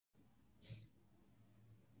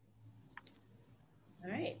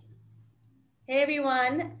Hey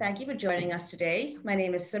everyone, thank you for joining us today. My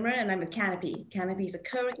name is Simran and I'm with Canopy. Canopy is a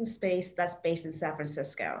co-working space that's based in San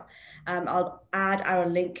Francisco. I'll add our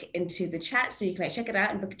link into the chat so you can check it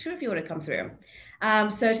out and book a tour if you want to come through.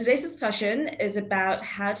 So today's discussion is about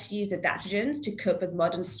how to use adaptogens to cope with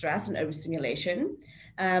modern stress and overstimulation.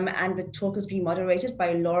 And the talk is being moderated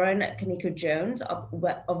by Lauren Kaneko-Jones of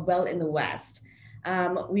Well in the West.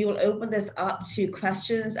 We will open this up to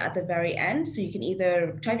questions at the very end. So you can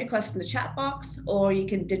either type your question in the chat box or you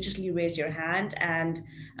can digitally raise your hand and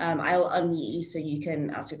I'll unmute you so you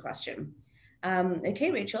can ask your question.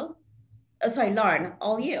 Okay, Rachel. Oh, sorry, Lauren,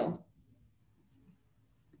 all you.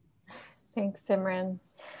 Thanks, Simran.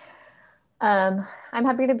 I'm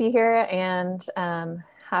happy to be here and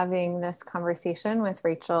having this conversation with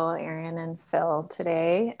Rachel, Erin, and Phil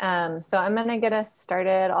today. So I'm going to get us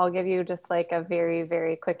started. I'll give you just like a very,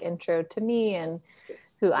 very quick intro to me and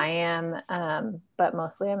who I am, but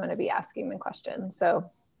mostly I'm going to be asking the questions. So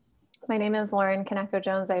my name is Lauren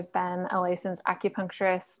Kaneko-Jones. I've been a licensed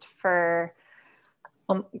acupuncturist for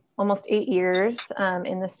almost 8 years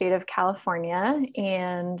in the state of California.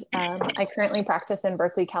 And I currently practice in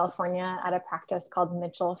Berkeley, California at a practice called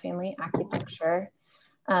Mitchell Family Acupuncture.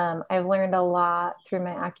 I've learned a lot through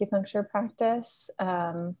my acupuncture practice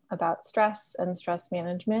about stress and stress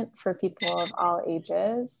management for people of all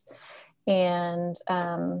ages. And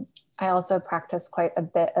I also practice quite a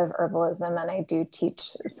bit of herbalism, and I do teach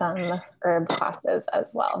some herb classes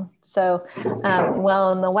as well. So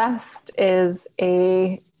Well in the West is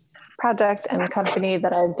a project and company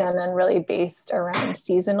that I've done and really based around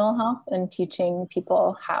seasonal health and teaching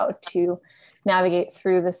people how to navigate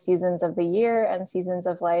through the seasons of the year and seasons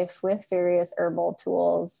of life with various herbal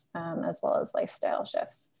tools, as well as lifestyle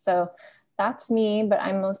shifts. So that's me, but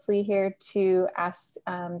I'm mostly here to ask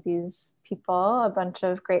these people a bunch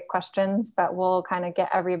of great questions, but we'll kind of get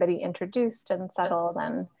everybody introduced and settled,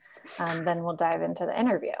 and then we'll dive into the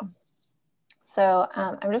interview. So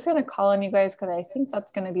I'm just going to call on you guys because I think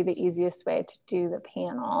that's going to be the easiest way to do the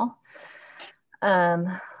panel.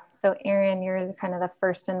 So Erin, you're kind of the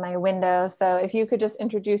first in my window. So if you could just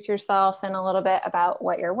introduce yourself and a little bit about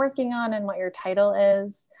what you're working on and what your title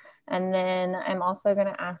is. And then I'm also going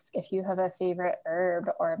to ask if you have a favorite herb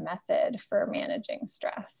or method for managing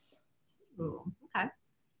stress. Ooh, okay.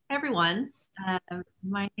 Hey everyone,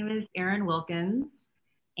 my name is Erin Wilkins,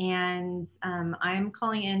 and I'm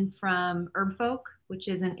calling in from Herb Folk, which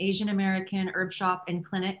is an Asian American herb shop and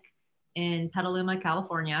clinic in Petaluma,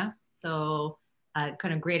 California. So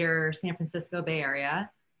kind of greater San Francisco Bay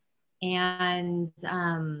Area. And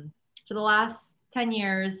for the last 10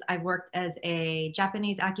 years, I've worked as a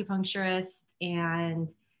Japanese acupuncturist and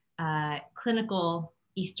clinical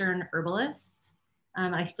Eastern herbalist.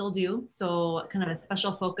 I still do, so kind of a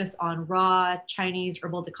special focus on raw Chinese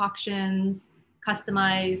herbal decoctions,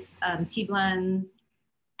 customized tea blends.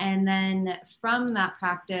 And then from that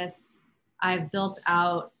practice, I've built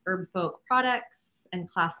out Herb Folk products and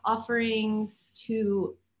class offerings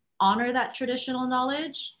to honor that traditional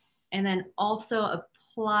knowledge and then also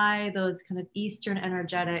apply those kind of Eastern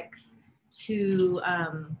energetics to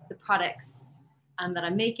the products that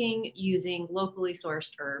I'm making using locally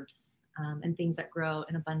sourced herbs and things that grow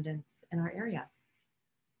in abundance in our area.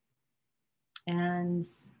 And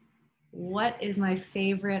what is my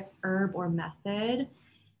favorite herb or method?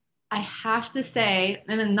 I have to say,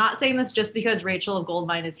 and I'm not saying this just because Rachael of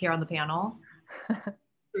Goldmine is here on the panel,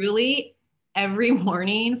 truly every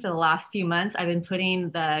morning for the last few months, I've been putting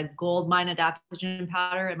the Goldmine adaptogen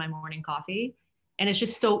powder in my morning coffee, and it's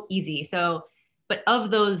just so easy. So, but of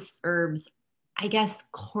those herbs, I guess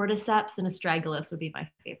cordyceps and astragalus would be my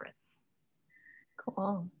favorites.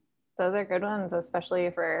 Cool. Those are good ones, especially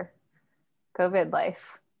for COVID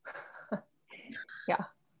life. Yeah.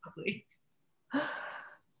 Probably.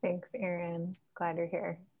 Thanks, Erin. Glad you're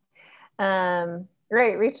here.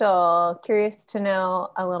 Great, Rachel, curious to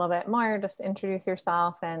know a little bit more, just introduce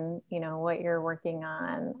yourself and what you're working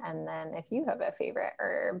on, and then if you have a favorite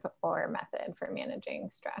herb or method for managing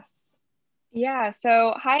stress. Yeah,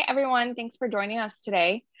 so hi everyone, thanks for joining us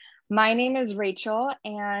today. My name is Rachael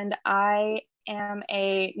and I am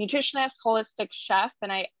a nutritionist, holistic chef, and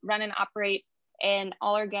I run and operate an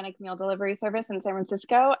all organic meal delivery service in San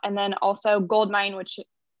Francisco, and then also Goldmine, which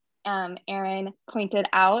Erin pointed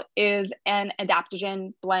out, is an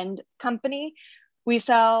adaptogen blend company. We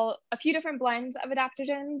sell a few different blends of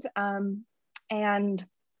adaptogens, and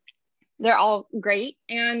they're all great.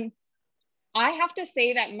 And I have to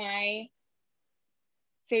say that my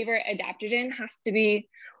favorite adaptogen has to be,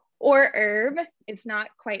 or herb, it's not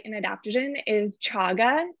quite an adaptogen, is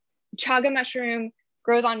chaga. Chaga mushroom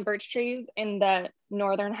grows on birch trees in the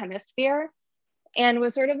northern hemisphere. and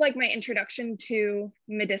was sort of like my introduction to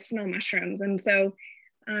medicinal mushrooms. And so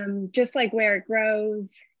just like where it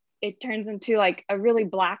grows, it turns into like a really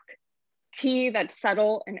black tea that's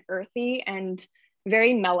subtle and earthy and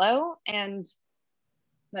very mellow. And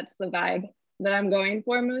that's the vibe that I'm going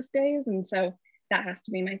for most days. And so that has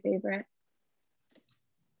to be my favorite.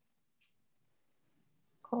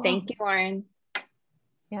 Cool. Thank you, Lauren.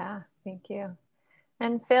 Yeah, thank you.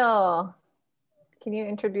 And Phil, can you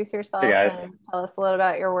introduce yourself and tell us a little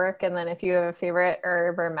about your work, and then if you have a favorite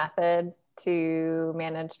herb or method to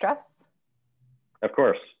manage stress? Of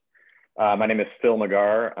course. My name is Phil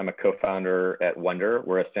McGarr. I'm a co-founder at Wunder.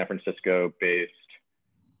 We're a San Francisco-based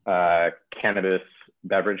cannabis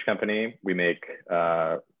beverage company. We make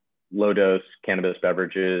low-dose cannabis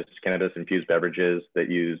beverages, cannabis-infused beverages that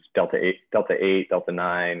use Delta-8,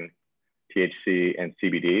 Delta-9, THC, and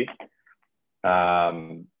CBD.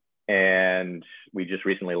 And we just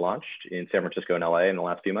recently launched in San Francisco and LA in the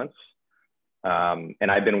last few months. And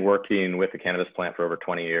I've been working with the cannabis plant for over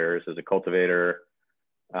 20 years as a cultivator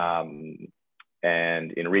and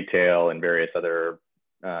in retail and various other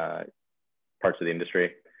parts of the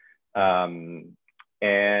industry. And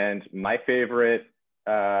my favorite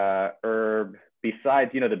herb,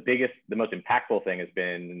 besides, the most impactful thing has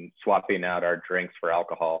been swapping out our drinks for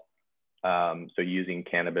alcohol. So using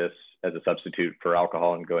cannabis as a substitute for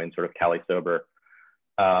alcohol and going sort of Cali sober.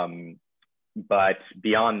 But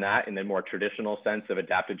beyond that, in the more traditional sense of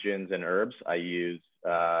adaptogens and herbs, I use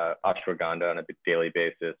ashwagandha on a daily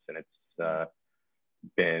basis, and it's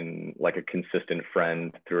been like a consistent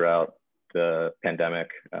friend throughout the pandemic.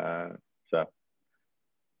 So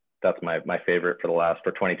that's my favorite for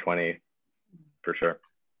 2020, for sure.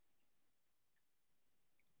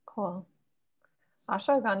 Cool.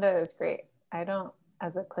 Ashwagandha is great. I don't,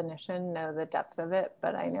 as a clinician, know the depth of it,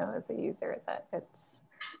 but I know as a user that it's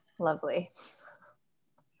lovely.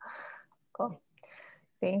 Cool.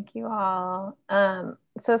 Thank you all.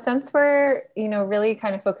 So since we're, really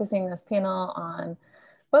kind of focusing this panel on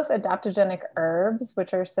both adaptogenic herbs,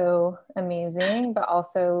 which are so amazing, but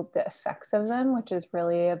also the effects of them, which is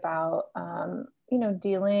really about,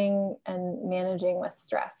 dealing and managing with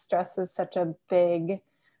stress. Stress is such a big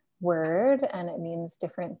word, and it means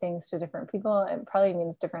different things to different people. It probably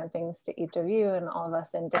means different things to each of you and all of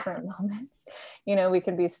us in different moments. We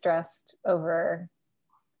could be stressed over,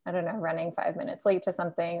 I don't know, running 5 minutes late to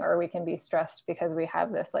something, or we can be stressed because we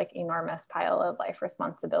have this like enormous pile of life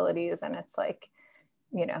responsibilities, and it's like,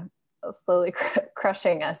 slowly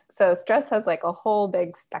crushing us. So stress has like a whole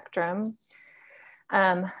big spectrum.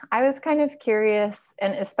 I was kind of curious,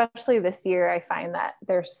 and especially this year, I find that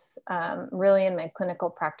there's really in my clinical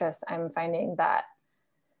practice, I'm finding that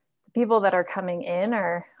the people that are coming in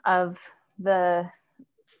are of the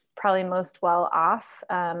probably most well off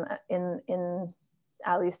in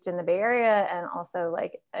at least in the Bay Area, and also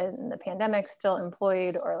like in the pandemic, still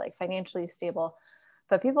employed or like financially stable.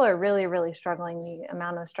 But people are really, really struggling. The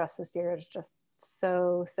amount of stress this year is just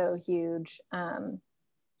so huge.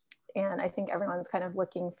 And I think everyone's kind of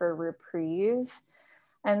looking for reprieve.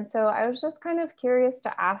 And so I was just kind of curious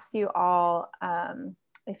to ask you all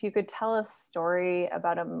if you could tell a story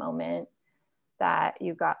about a moment that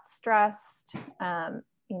you got stressed. The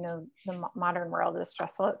modern world is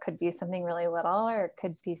stressful. It could be something really little, or it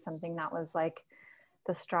could be something that was like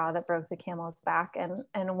the straw that broke the camel's back.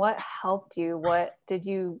 And what helped you? What did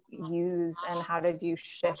you use, and how did you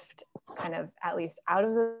shift kind of at least out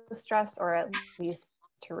of the stress, or at least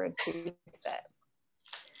to reduce it?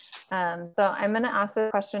 So I'm going to ask the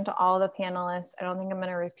question to all the panelists. I don't think I'm going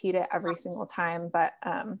to repeat it every single time, but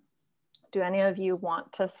do any of you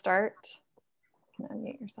want to start? You can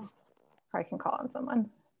unmute yourself, or I can call on someone.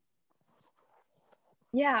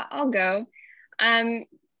 Yeah, I'll go.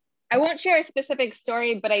 I won't share a specific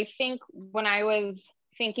story, but I think when I was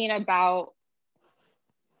thinking about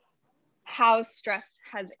how stress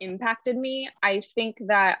has impacted me, I think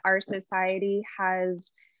that our society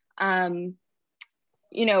has,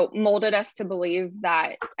 molded us to believe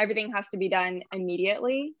that everything has to be done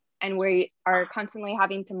immediately, and we are constantly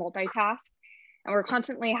having to multitask, and we're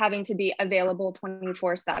constantly having to be available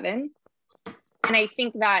 24/7. And I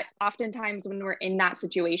think that oftentimes when we're in that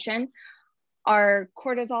situation, our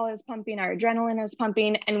cortisol is pumping, our adrenaline is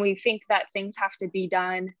pumping, and we think that things have to be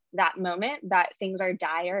done that moment, that things are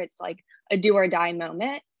dire. It's like a do or die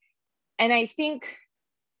moment. And I think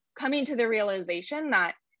coming to the realization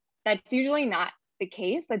that that's usually not the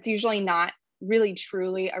case, that's usually not really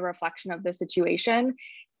truly a reflection of the situation.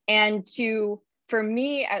 And for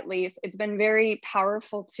me at least, it's been very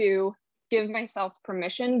powerful to give myself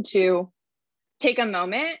permission to take a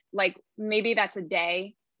moment, like maybe that's a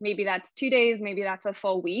day, maybe that's 2 days, maybe that's a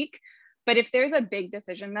full week. But if there's a big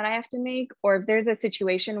decision that I have to make, or if there's a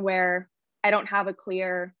situation where I don't have a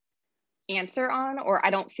clear answer on, or I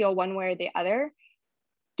don't feel one way or the other,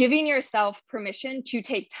 giving yourself permission to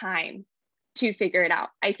take time to figure it out.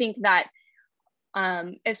 I think that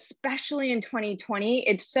especially in 2020,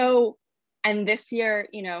 it's so, and this year,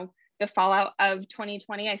 you know, the fallout of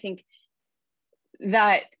 2020, I think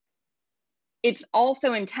that it's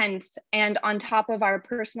also intense. And on top of our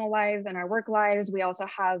personal lives and our work lives, we also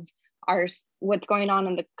have what's going on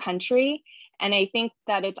in the country. And I think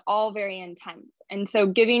that it's all very intense. And so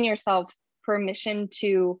giving yourself permission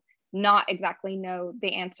to not exactly know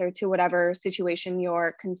the answer to whatever situation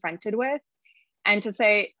you're confronted with, and to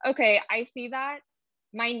say, okay, I see that.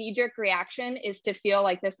 My knee-jerk reaction is to feel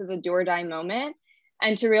like this is a do or die moment,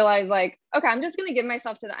 and to realize like, okay, I'm just gonna give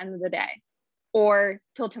myself to the end of the day or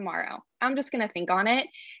till tomorrow. I'm just gonna think on it.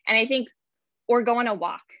 And I think, or go on a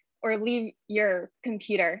walk or leave your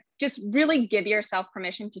computer, just really give yourself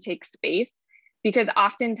permission to take space, because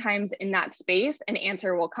oftentimes in that space, an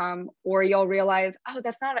answer will come, or you'll realize, oh,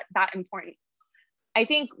 that's not that important. I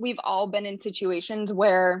think we've all been in situations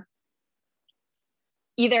where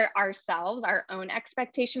either ourselves, our own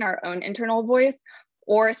expectation, our own internal voice,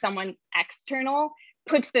 or someone external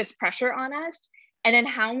puts this pressure on us. And then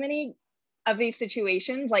how many of these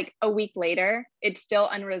situations, like a week later, it's still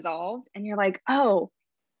unresolved. And you're like, oh,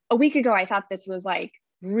 a week ago, I thought this was like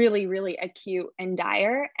really, really acute and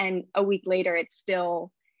dire. And a week later, it's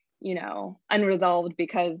still, you know, unresolved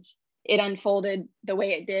because it unfolded the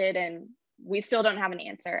way it did. And we still don't have an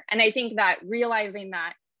answer. And I think that realizing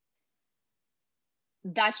that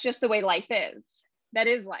that's just the way life is. That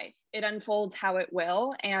is life. It unfolds how it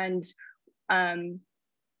will. And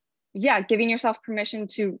yeah, giving yourself permission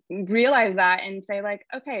to realize that and say like,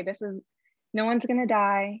 okay, this is, no one's gonna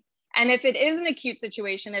die. And if it is an acute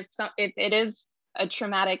situation, if it is a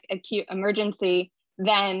traumatic acute emergency,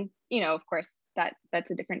 then, you know, of course that's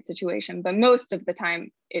a different situation. But most of the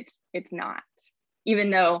time it's not, even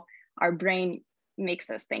though our brain makes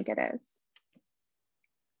us think it is.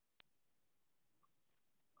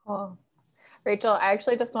 Cool. Rachel, I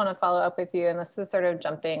actually just want to follow up with you, and this is sort of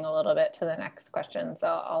jumping a little bit to the next question. So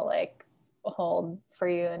I'll like hold for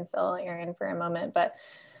you and Phil, Erin, for a moment. But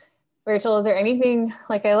Rachel, is there anything,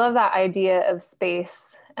 like, I love that idea of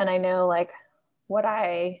space, and I know like what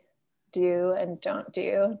I do and don't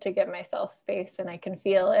do to give myself space, and I can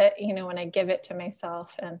feel it, you know, when I give it to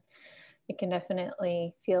myself, and I can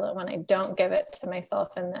definitely feel it when I don't give it to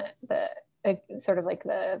myself, and the sort of like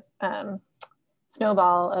the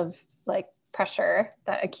snowball of like pressure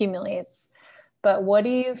that accumulates. But what do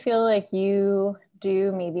you feel like you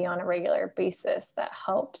do maybe on a regular basis that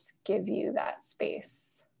helps give you that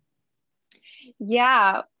space?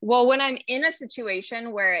 Yeah, well, when I'm in a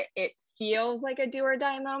situation where it feels like a do or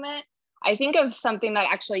die moment, I think of something that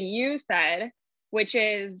actually you said, which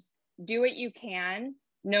is do what you can,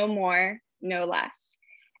 no more, no less.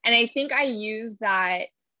 And I think I use that,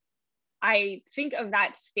 I think of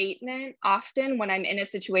that statement often when I'm in a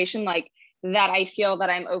situation like that, I feel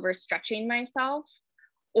that I'm overstretching myself,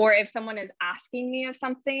 or if someone is asking me of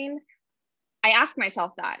something, I ask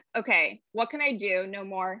myself that, okay, what can I do? No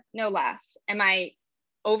more, no less. Am I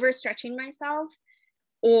overstretching myself?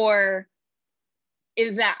 Or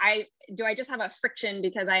is that do I just have a friction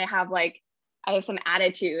because I have some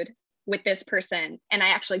attitude with this person and I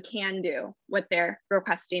actually can do what they're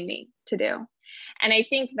requesting me to do? And I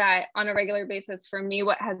think that on a regular basis, for me,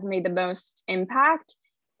 what has made the most impact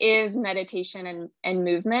is meditation and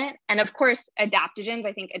movement. And of course, adaptogens.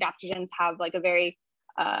 I think adaptogens have like a very,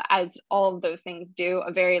 as all of those things do,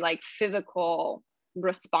 a very like physical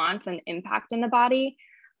response and impact in the body.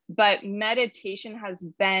 But meditation has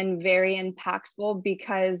been very impactful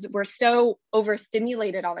because we're so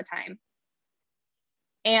overstimulated all the time.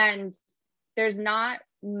 And there's not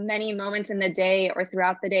many moments in the day or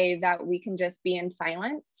throughout the day that we can just be in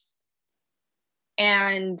silence.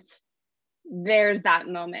 And there's that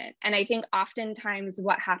moment. And I think oftentimes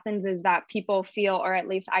what happens is that people feel, or at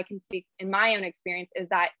least I can speak in my own experience, is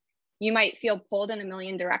that you might feel pulled in a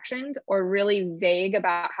million directions or really vague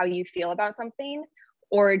about how you feel about something,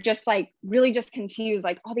 or just like really just confused,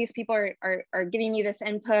 like, oh, these people are giving me this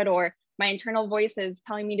input, or my internal voice is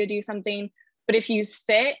telling me to do something. But if you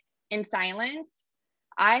sit in silence,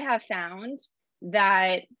 I have found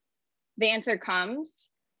that the answer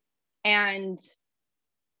comes, and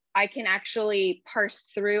I can actually parse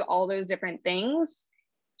through all those different things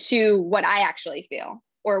to what I actually feel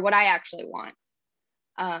or what I actually want.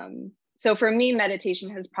 So for me,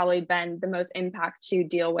 meditation has probably been the most impact to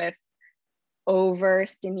deal with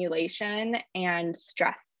overstimulation and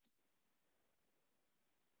stress.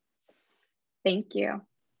 Thank you.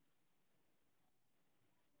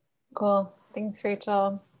 Cool. Thanks,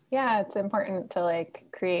 Rachel. Yeah, it's important to like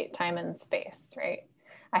create time and space, right?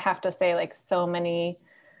 I have to say, like, so many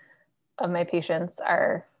of my patients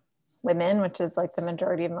are women, which is like the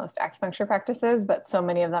majority of most acupuncture practices, but so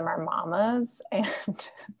many of them are mamas, and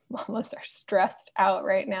mamas are stressed out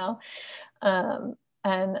right now.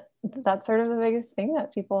 And that's sort of the biggest thing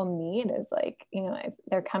that people need is like, you know,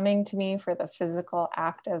 they're coming to me for the physical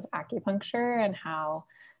act of acupuncture and how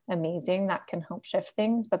amazing that can help shift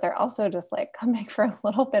things, but they're also just like coming for a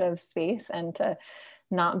little bit of space and to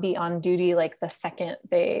not be on duty like the second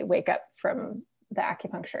they wake up from the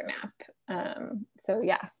acupuncture nap. So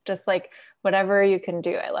yeah, just like whatever you can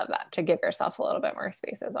do. I love that, to give yourself a little bit more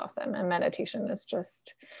space is awesome. And meditation is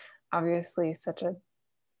just obviously such a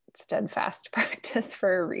steadfast practice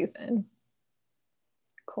for a reason.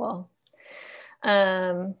 Cool.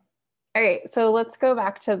 All right, so let's go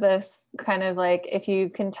back to this kind of like, if you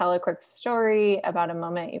can tell a quick story about a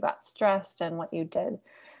moment you got stressed and what you did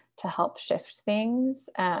to help shift things.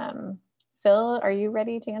 Phil, are you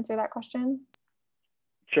ready to answer that question?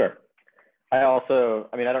 Sure. I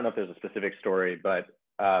mean, I don't know if there's a specific story, but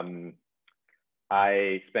I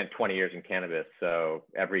spent 20 years in cannabis, so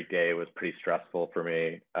every day was pretty stressful for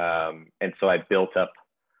me. And so I built up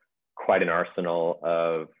quite an arsenal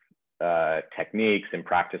of techniques and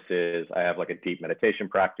practices. I have like a deep meditation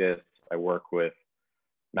practice. I work with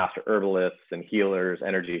master herbalists and healers,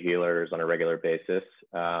 energy healers on a regular basis.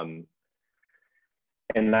 And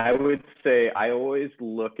I would say I always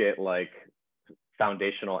look at like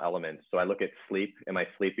foundational elements. So I look at sleep. Am I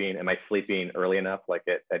sleeping early enough, like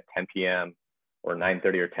at 10 p.m. or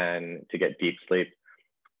 9:30 or 10 to get deep sleep?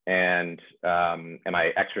 And am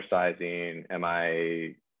I exercising? Am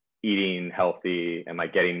I eating healthy? Am I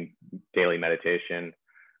getting daily meditation?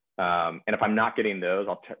 And if I'm not getting those,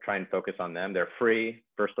 I'll try and focus on them. They're free,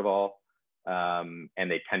 first of all, and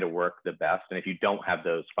they tend to work the best. And if you don't have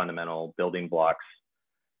those fundamental building blocks,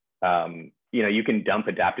 you know, you can dump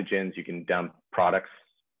adaptogens, you can dump products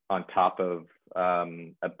on top of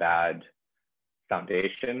a bad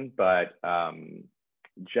foundation, but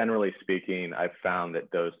generally speaking, I've found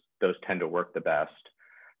that those tend to work the best.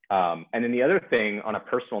 And then the other thing on a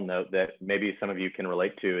personal note that maybe some of you can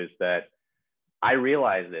relate to is that I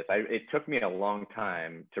realized this. It took me a long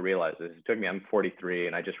time to realize this. I'm 43,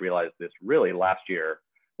 and I just realized this really last year,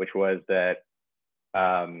 which was that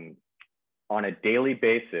on a daily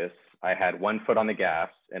basis, I had one foot on the gas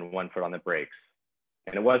and one foot on the brakes.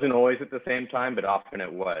 And it wasn't always at the same time, but often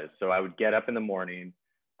it was. So I would get up in the morning,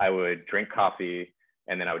 I would drink coffee,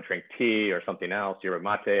 and then I would drink tea or something else, yerba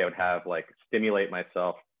mate. I would have like stimulate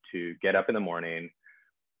myself to get up in the morning,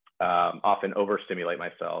 often overstimulate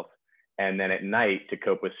myself. And then at night, to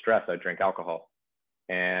cope with stress, I'd drink alcohol.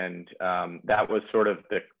 And that was sort of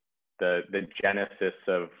the genesis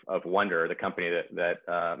of Wunder, the company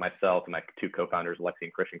that myself and my two co-founders, Lexi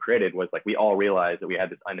and Christian, created. Was like we all realized that we had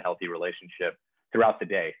this unhealthy relationship throughout the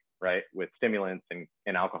day, right, with stimulants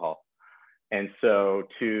and alcohol. And so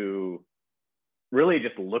to really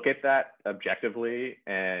just look at that objectively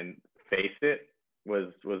and face it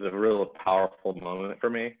was a real powerful moment for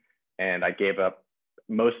me. And I gave up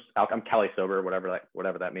I'm Cali sober,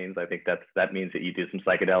 whatever that means. I think that means that you do some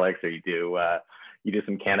psychedelics or you do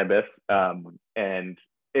some cannabis, and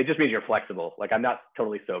it just means you're flexible. Like I'm not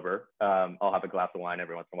totally sober. I'll have a glass of wine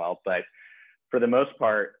every once in a while, but for the most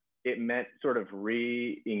part, it meant sort of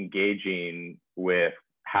re-engaging with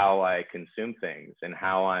how I consume things and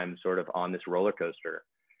how I'm sort of on this roller coaster.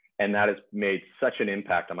 And that has made such an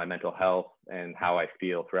impact on my mental health and how I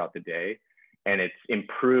feel throughout the day. And it's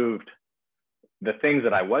improved the things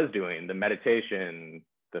that I was doing, the meditation,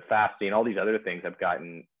 the fasting, all these other things have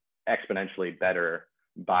gotten exponentially better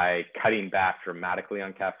by cutting back dramatically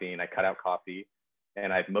on caffeine. I cut out coffee,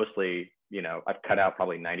 and I've mostly, I've cut out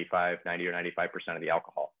probably 90 or 95% of the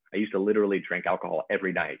alcohol. I used to literally drink alcohol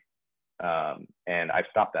every night. And I've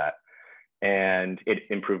stopped that. And it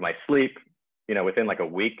improved my sleep. Within like a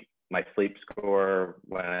week, my sleep score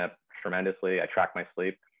went up tremendously. I tracked my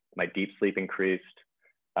sleep. My deep sleep increased.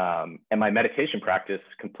 And my meditation practice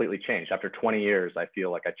completely changed. After 20 years, I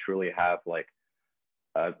feel like I truly have like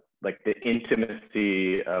the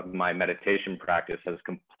intimacy of my meditation practice has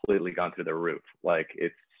completely gone through the roof. Like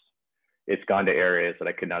it's gone to areas that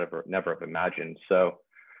I could never have imagined. So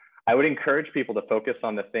I would encourage people to focus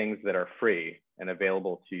on the things that are free and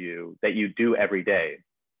available to you that you do every day,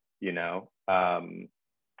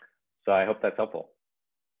 So I hope that's helpful.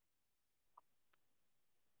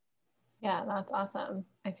 Yeah, that's awesome.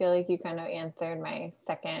 I feel like you kind of answered my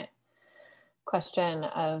second question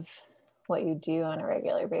of what you do on a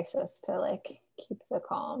regular basis to like keep the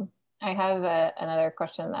calm. I have another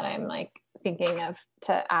question that I'm like thinking of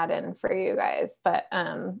to add in for you guys, but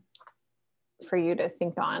for you to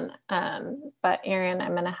think on. But Erin,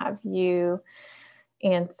 I'm going to have you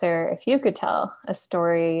answer if you could tell a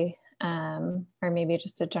story or maybe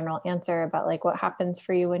just a general answer about like what happens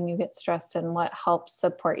for you when you get stressed and what helps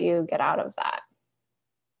support you get out of that.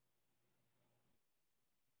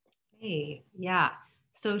 Hey, yeah.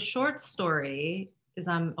 So short story is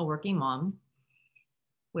I'm a working mom,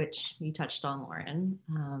 which you touched on, Lauren.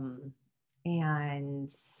 And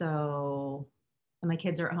my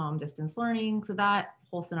kids are at home, distance learning. So that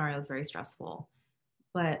whole scenario is very stressful.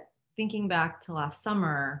 But thinking back to last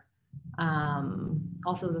summer,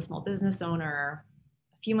 also as a small business owner,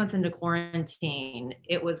 a few months into quarantine,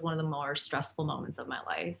 it was one of the more stressful moments of my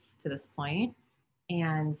life to this point.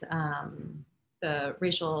 And the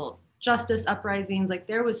racial justice uprisings, like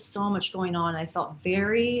there was so much going on. I felt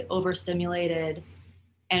very overstimulated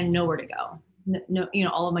and nowhere to go. No,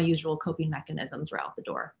 all of my usual coping mechanisms were out the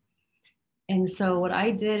door. And so what I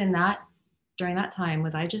did during that time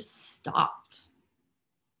was I just stopped.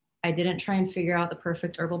 I didn't try and figure out the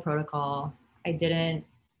perfect herbal protocol. I didn't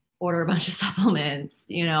order a bunch of supplements.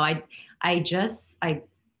 I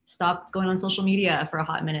stopped going on social media for a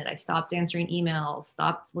hot minute. I stopped answering emails,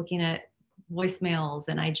 stopped looking at voicemails,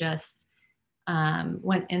 and I just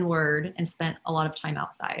went inward and spent a lot of time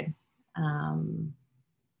outside.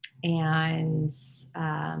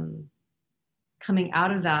 Coming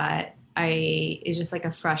out of that, it's just like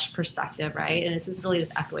a fresh perspective, right? And this is really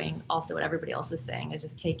just echoing also what everybody else was saying, is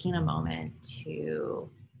just taking a moment to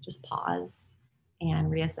just pause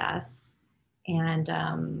and reassess. And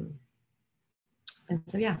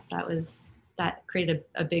so, yeah, that created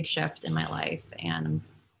a big shift in my life, and I'm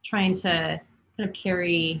trying to kind of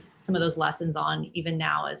carry some of those lessons on even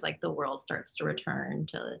now as like the world starts to return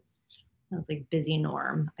to like busy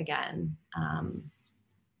norm again.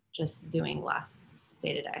 Just doing less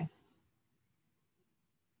day to day.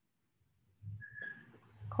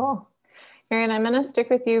 Cool. Erin, I'm going to stick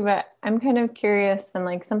with you, but I'm kind of curious, and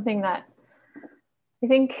like something that I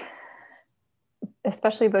think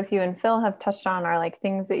especially both you and Phil have touched on are like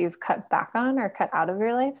things that you've cut back on or cut out of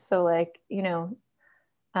your life. So like,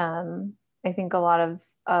 I think a lot of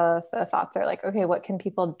the thoughts are like, okay, what can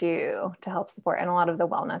people do to help support? And a lot of the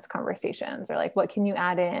wellness conversations are like, what can you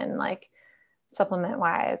add in like supplement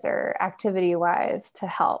wise or activity wise to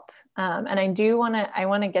help? And I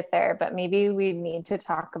want to get there, but maybe we need to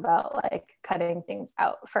talk about like cutting things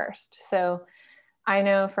out first. So I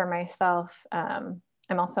know for myself, I'm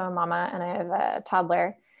also a mama and I have a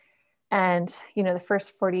toddler, and, the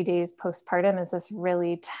first 40 days postpartum is this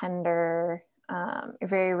really tender,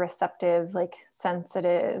 very receptive, like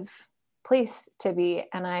sensitive place to be.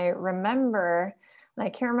 And I remember, and I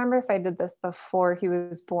can't remember if I did this before he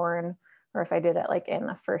was born or if I did it like in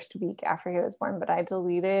the first week after he was born, but I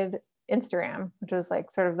deleted Instagram, which was like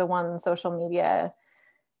sort of the one social media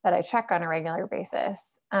that I check on a regular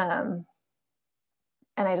basis.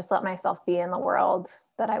 And I just let myself be in the world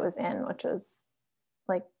that I was in, which was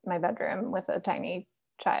like my bedroom with a tiny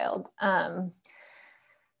child.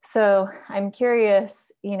 So I'm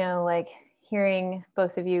curious, like hearing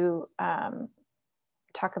both of you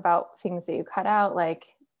talk about things that you cut out, like,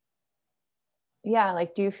 yeah,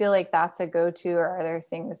 like, do you feel like that's a go-to, or are there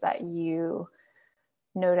things that you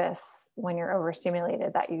notice when you're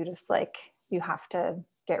overstimulated that you just like, you have to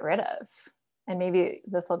get rid of? And maybe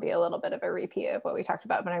this will be a little bit of a repeat of what we talked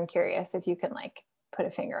about, but I'm curious if you can like put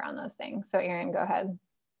a finger on those things. So Erin, go ahead.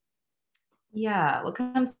 Yeah, what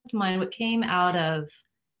comes to mind, what came out of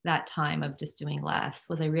that time of just doing less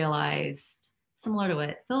was I realized, similar to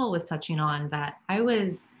what Phil was touching on, that I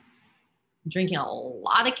was drinking a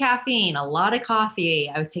lot of caffeine, a lot of coffee.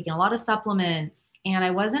 I was taking a lot of supplements, and I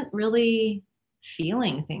wasn't really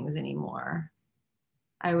feeling things anymore.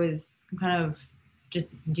 I was kind of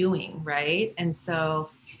just doing, right? And so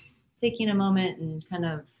taking a moment and kind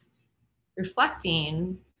of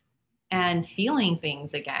reflecting and feeling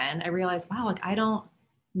things again, I realized, wow, like I don't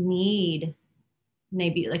need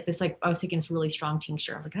maybe like this, like I was taking this really strong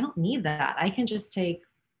tincture. I was like, I don't need that. I can just take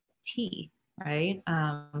tea, right?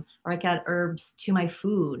 Or I can add herbs to my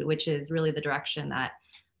food, which is really the direction that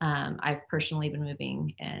I've personally been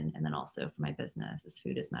moving in. And then also for my business is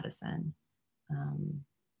food is medicine.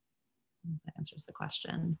 That answers the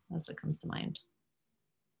question as it comes to mind.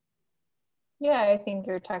 Yeah, I think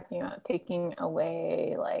you're talking about taking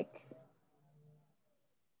away, like,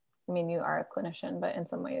 I mean, you are a clinician, but in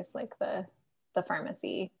some ways, like the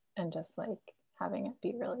pharmacy and just like having it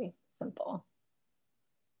be really simple.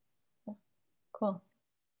 Yeah. Cool.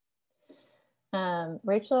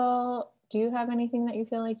 Rachel, do you have anything that you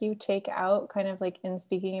feel like you take out kind of like in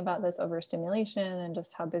speaking about this overstimulation and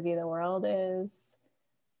just how busy the world is,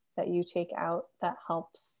 that you take out that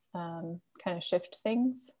helps kind of shift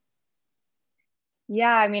things?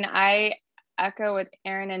 Yeah, I mean, I echo what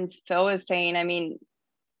Erin and Phil was saying. I mean,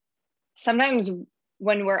 sometimes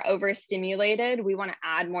when we're overstimulated, we want to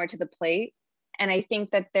add more to the plate. And I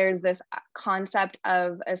think that there's this concept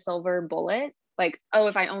of a silver bullet, like, oh,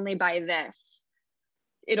 if I only buy this,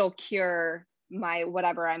 it'll cure my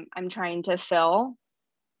whatever I'm trying to fill.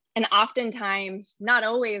 And oftentimes, not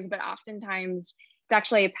always, but oftentimes it's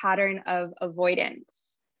actually a pattern of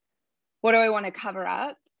avoidance. What do I want to cover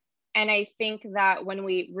up? And I think that when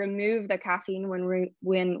we remove the caffeine, when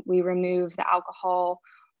we remove the alcohol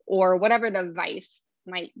or whatever the vice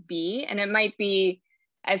might be, and it might be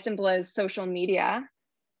as simple as social media,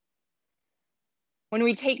 when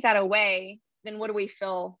we take that away, then what do we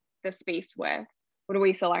fill the space with? What do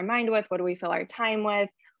we fill our mind with? What do we fill our time with?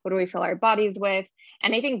 What do we fill our bodies with?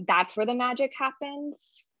 And I think that's where the magic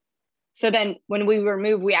happens. So then when we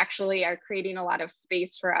remove, we actually are creating a lot of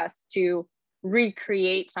space for us to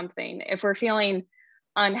recreate something. If we're feeling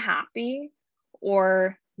unhappy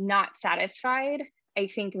or not satisfied, I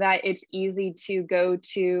think that it's easy to go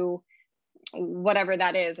to whatever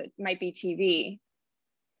that is. It might be TV.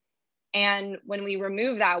 And when we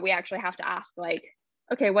remove that, we actually have to ask, like,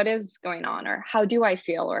 okay, what is going on? Or how do I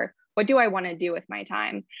feel? Or what do I want to do with my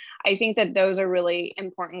time? I think that those are really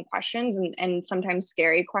important questions and sometimes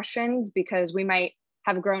scary questions, because we might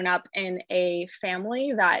have grown up in a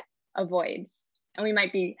family that avoids, and we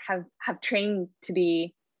might be have trained to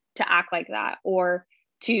act like that, or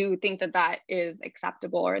to think that that is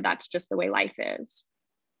acceptable, or that's just the way life is.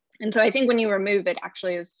 And so I think when you remove it,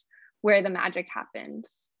 actually is where the magic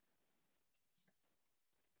happens.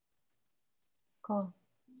 Cool.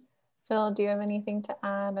 Phil, do you have anything to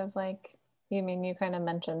add of like, you kind of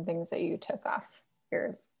mentioned things that you took off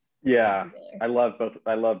your. Yeah, I love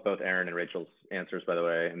both Erin and Rachel's answers, by the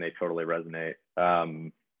way, and they totally resonate.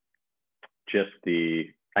 I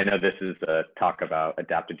know this is a talk about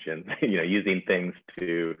adaptogens, using things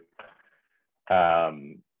to,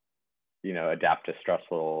 adapt to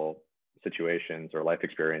stressful situations or life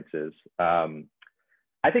experiences.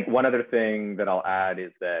 I think one other thing that I'll add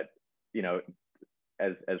is that,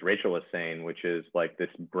 as Rachael was saying, which is like this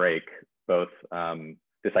break, both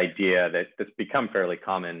this idea that's become fairly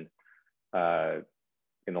common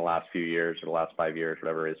in the last few years or the last 5 years,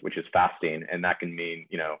 whatever it is, which is fasting. And that can mean,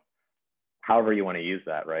 however you want to use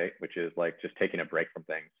that, right? Which is like just taking a break from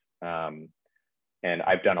things. And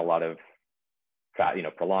I've done a lot of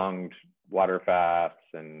prolonged water fasts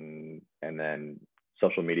and then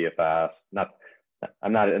social media fasts.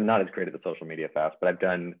 I'm not as great at the social media fast, but I've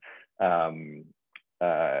done,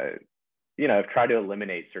 I've tried to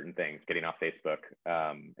eliminate certain things, getting off Facebook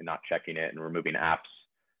and not checking it, and removing apps.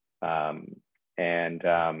 And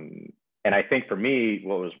I think for me,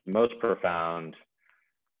 what was most profound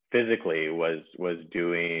physically was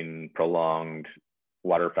doing prolonged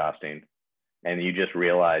water fasting. And you just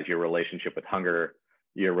realize your relationship with hunger,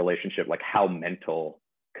 your relationship, like how mental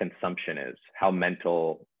consumption is, how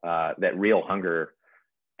mental, that real hunger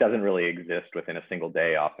doesn't really exist within a single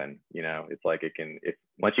day often. It's like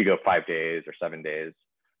once you go 5 days or 7 days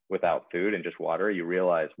without food and just water, you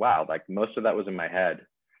realize, wow, like most of that was in my head.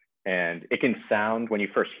 And it can sound, when you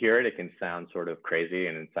first hear it, it can sound sort of crazy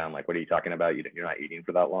and sound like, what are you talking about? You're not eating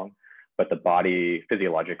for that long. But the body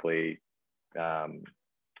physiologically, we're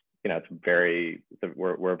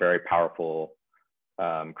very powerful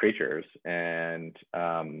creatures. And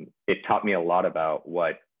it taught me a lot about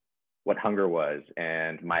what hunger was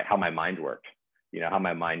and how my mind worked, how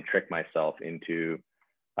my mind tricked myself into,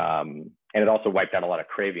 and it also wiped out a lot of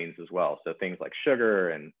cravings as well. So things like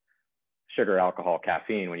sugar, alcohol,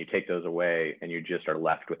 caffeine, when you take those away and you just are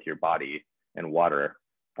left with your body and water.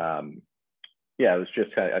 It was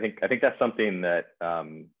just, I think that's something that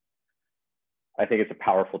I think it's a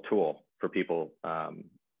powerful tool for people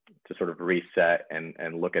to sort of reset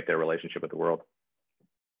and look at their relationship with the world.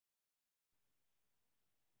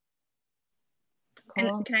 Cool.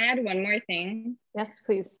 And can I add one more thing? Yes,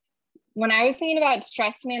 please. When I was thinking about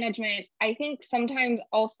stress management, I think sometimes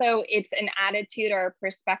also it's an attitude or a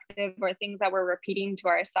perspective or things that we're repeating to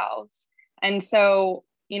ourselves. And so,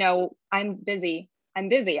 I'm busy.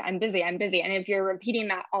 And if you're repeating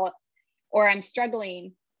that all, or I'm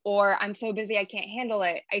struggling, or I'm so busy, I can't handle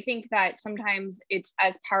it. I think that sometimes it's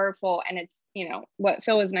as powerful, and it's, what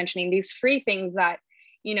Phil was mentioning, these free things that,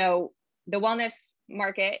 the wellness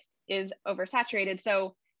market is oversaturated.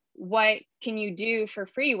 So what can you do for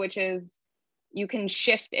free, which is you can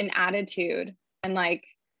shift an attitude and like,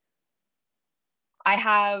 I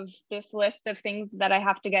have this list of things that I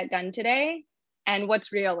have to get done today, and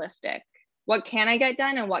what's realistic. What can I get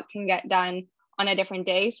done and what can get done on a different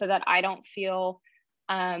day, so that I don't feel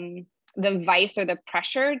the vice or the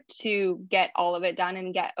pressure to get all of it done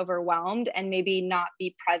and get overwhelmed and maybe not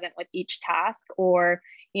be present with each task, or,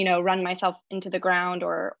 you know, run myself into the ground,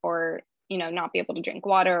 or, you know, not be able to drink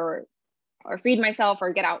water or feed myself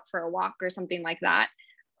or get out for a walk or something like that.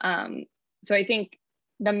 So I think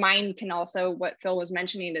the mind can also, what Phil was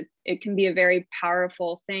mentioning, it can be a very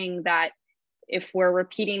powerful thing that if we're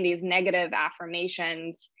repeating these negative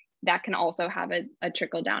affirmations, that can also have a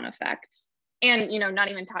trickle down effect. And, you know,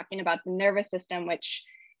 not even talking about the nervous system, which,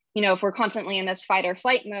 you know, if we're constantly in this fight or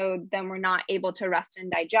flight mode, then we're not able to rest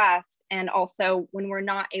and digest. And also when we're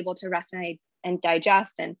not able to rest and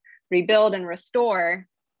digest and rebuild and restore,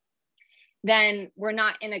 then we're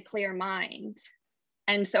not in a clear mind.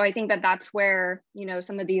 And so I think that that's where, you know,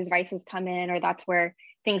 some of these vices come in, or that's where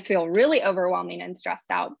things feel really overwhelming and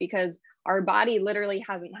stressed out, because our body literally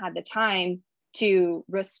hasn't had the time to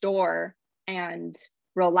restore and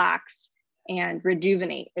relax and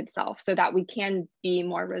rejuvenate itself so that we can be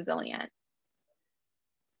more resilient.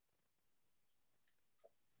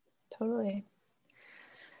 Totally.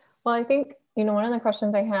 Well, I think, you know, one of the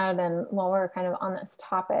questions I had, and while we're kind of on this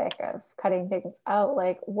topic of cutting things out,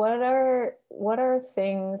 like what are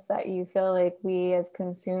things that you feel like we as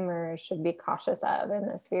consumers should be cautious of in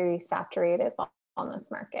this very saturated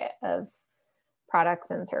wellness market of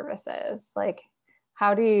products and services? Like,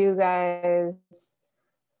 how do you guys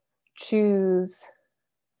choose?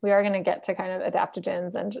 We are going to get to kind of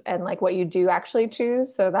adaptogens and like what you do actually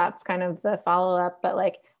choose. So that's kind of the follow-up, but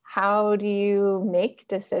like, how do you make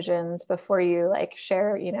decisions before you like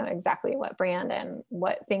share, you know, exactly what brand and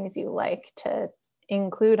what things you like to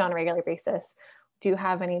include on a regular basis? Do you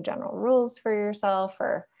have any general rules for yourself,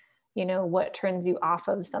 or, you know, what turns you off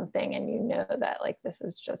of something and you know that like this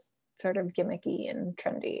is just sort of gimmicky and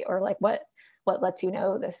trendy, or like what lets you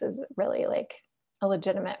know this is really like a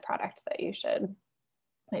legitimate product that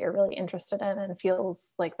you're really interested in and feels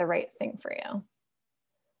like the right thing for you?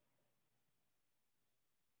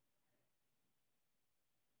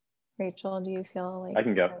 Rachael, do you feel like... I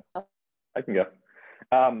can go.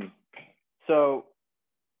 So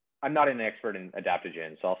I'm not an expert in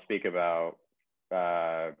adaptogens, so I'll speak about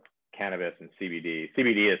cannabis and CBD.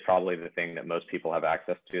 CBD is probably the thing that most people have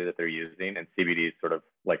access to that they're using, and CBD is sort of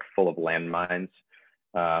like full of landmines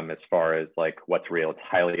as far as like what's real. It's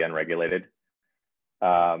highly unregulated.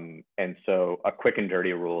 And so a quick and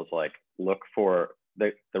dirty rule is like, look for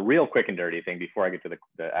the real quick and dirty thing before I get to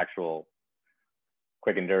the actual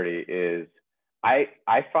quick and dirty is I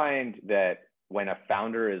find that when a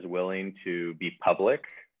founder is willing to be public,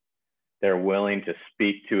 they're willing to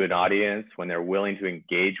speak to an audience, when they're willing to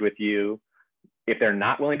engage with you. If they're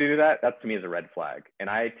not willing to do that, that to me is a red flag. And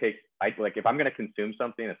I like, if I'm going to consume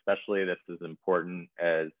something, especially that's as important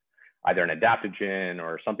as either an adaptogen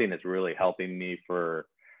or something that's really helping me for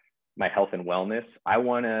my health and wellness, I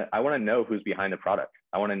want to know who's behind the product.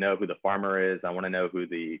 I want to know who the farmer is. I want to know who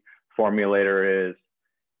the formulator is.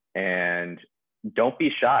 And don't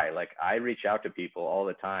be shy. Like, I reach out to people all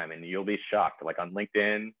the time, and you'll be shocked. Like on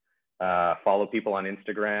LinkedIn, follow people on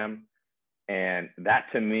Instagram. And that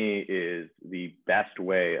to me is the best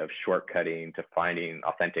way of shortcutting to finding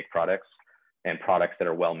authentic products and products that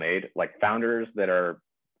are well made. Like founders that are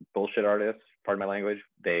bullshit artists, pardon my language,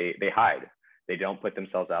 they hide. They don't put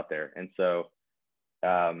themselves out there. And so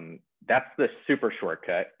that's the super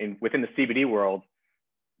shortcut. And within the CBD world,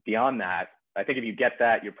 beyond that, I think if you get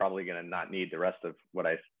that, you're probably going to not need the rest of what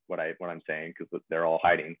I'm saying, because they're all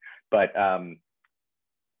hiding. But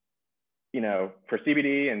you know, for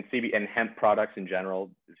CBD and hemp products in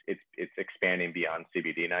general, it's expanding beyond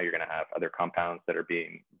CBD. Now you're going to have other compounds that are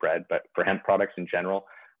being bred, but for hemp products in general,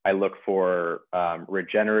 I look for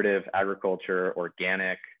regenerative agriculture,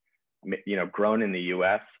 organic, you know, grown in the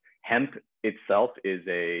U.S. Hemp itself is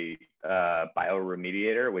a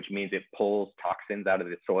bioremediator, which means it pulls toxins out of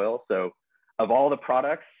the soil. So of all the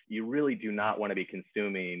products, you really do not want to be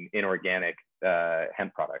consuming inorganic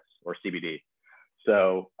hemp products or CBD.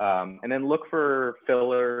 So, and then look for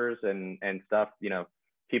fillers and stuff. You know,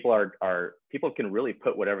 people can really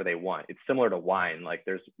put whatever they want. It's similar to wine. Like,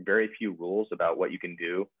 there's very few rules about what you can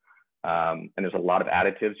do. And there's a lot of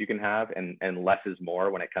additives you can have, and less is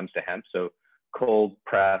more when it comes to hemp. So cold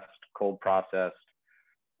pressed, cold processed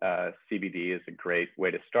CBD is a great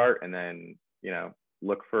way to start. And then, you know,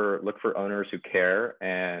 look for owners who care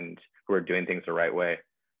and who are doing things the right way.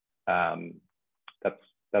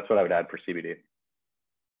 That's what I would add for CBD.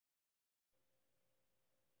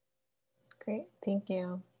 Great, thank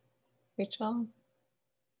you. Rachael,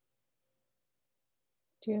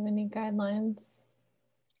 do you have any guidelines?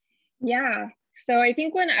 Yeah, so I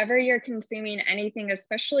think whenever you're consuming anything,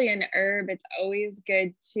 especially an herb, it's always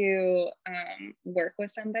good to work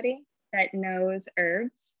with somebody that knows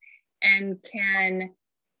herbs and can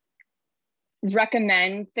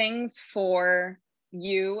recommend things for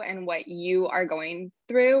you and what you are going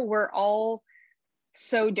through. We're all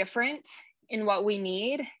so different in what we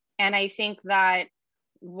need. And I think that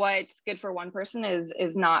what's good for one person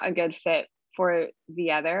is not a good fit for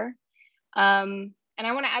the other. And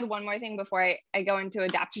I want to add one more thing before I go into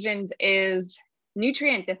adaptogens is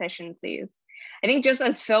nutrient deficiencies. I think just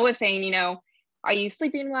as Phil was saying, you know, are you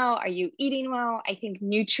sleeping well? Are you eating well? I think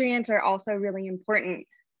nutrients are also really important.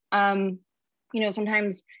 You know,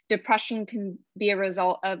 sometimes depression can be a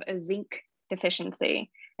result of a zinc deficiency,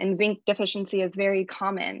 and zinc deficiency is very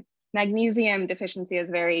common. Magnesium deficiency is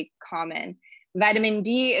very common. Vitamin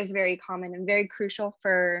D is very common and very crucial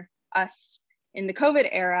for us in the COVID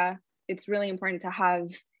era. It's really important to have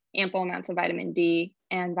ample amounts of vitamin D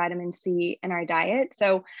and vitamin C in our diet.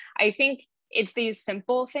 So I think it's these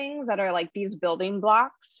simple things that are like these building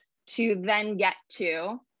blocks to then get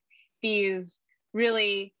to these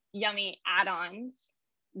really yummy add-ons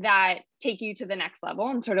that take you to the next level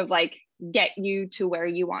and sort of like get you to where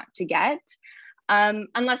you want to get.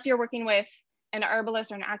 Unless you're working with an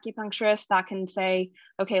herbalist or an acupuncturist that can say,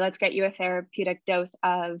 okay, let's get you a therapeutic dose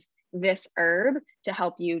of this herb to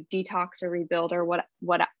help you detox or rebuild or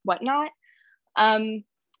whatnot. So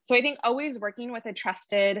I think always working with a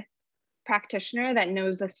trusted practitioner that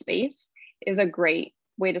knows the space is a great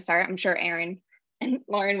way to start. I'm sure Erin and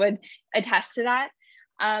Lauren would attest to that.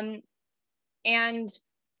 And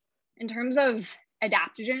in terms of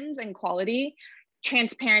adaptogens and quality,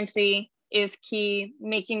 transparency is key,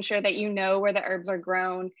 making sure that you know where the herbs are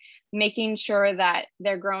grown, making sure that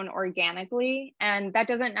they're grown organically. And that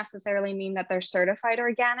doesn't necessarily mean that they're certified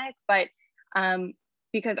organic, but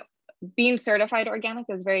because being certified organic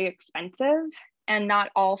is very expensive, and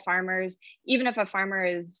not all farmers, even if a farmer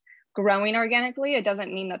is growing organically, it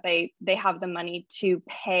doesn't mean that they have the money to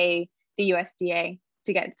pay the USDA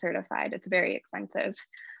to get certified. It's very expensive.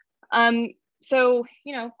 So,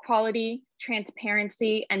 you know, quality,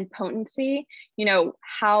 transparency, and potency, you know,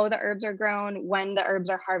 how the herbs are grown, when the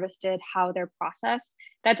herbs are harvested, how they're processed,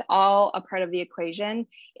 that's all a part of the equation.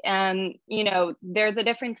 You know, there's a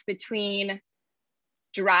difference between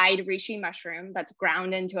dried reishi mushroom that's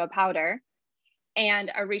ground into a powder and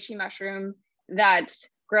a reishi mushroom that's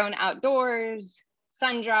grown outdoors,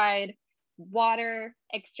 sun-dried,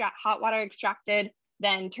 hot water extracted,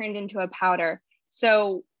 then turned into a powder.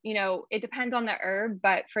 So, you know, it depends on the herb,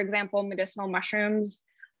 but for example, medicinal mushrooms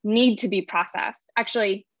need to be processed.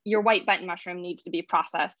 Actually, your white button mushroom needs to be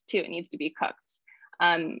processed too. It needs to be cooked.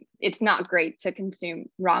 It's not great to consume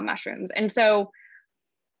raw mushrooms. And so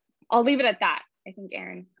I'll leave it at that. I think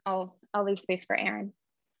Erin, I'll leave space for Erin.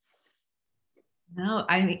 No,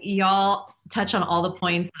 I mean, y'all touch on all the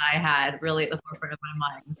points that I had really at the forefront of my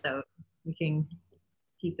mind. So we can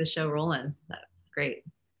keep the show rolling. That's great.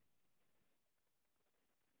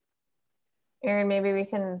 Erin, maybe we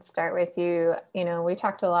can start with you. You know, we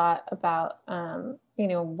talked a lot about, you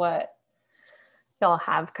know, what y'all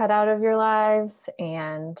have cut out of your lives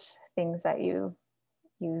and things that you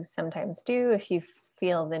sometimes do if you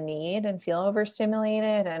feel the need and feel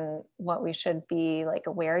overstimulated, and what we should be like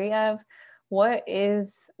wary of. What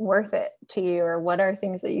is worth it to you, or what are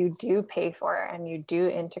things that you do pay for and you do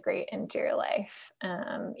integrate into your life?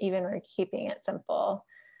 Even we're keeping it simple.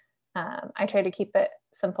 I try to keep it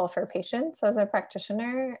simple for patients as a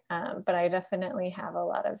practitioner, but I definitely have a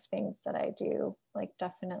lot of things that I do, like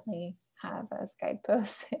definitely have as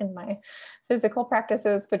guideposts in my physical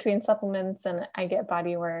practices between supplements, and I get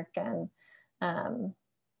body work and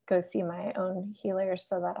go see my own healers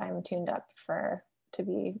so that I'm tuned up to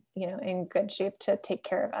be, you know, in good shape to take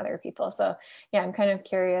care of other people. So yeah, I'm kind of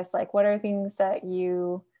curious, like, what are things that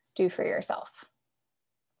you do for yourself?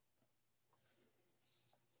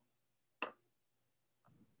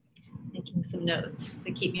 Making some notes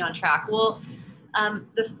to keep me on track. Well,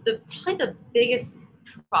 the probably the biggest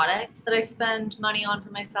product that I spend money on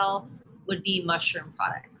for myself would be mushroom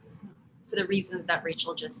products. For the reasons that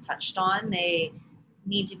Rachael just touched on, they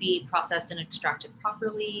need to be processed and extracted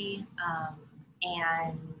properly.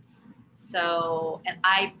 And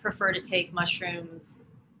I prefer to take mushrooms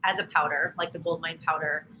as a powder, like the Goldmine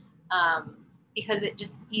powder, because it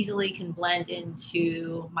just easily can blend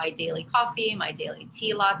into my daily coffee, my daily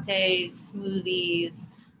tea lattes, smoothies,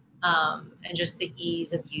 and just the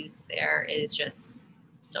ease of use there is just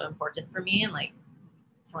so important for me and like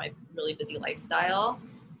for my really busy lifestyle.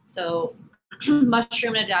 So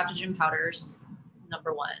mushroom and adaptogen powders,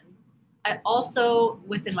 number one. I also,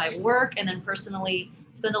 within my work and then personally,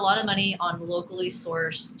 spend a lot of money on locally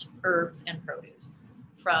sourced herbs and produce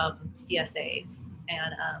from CSAs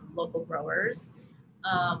and local growers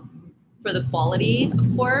for the quality,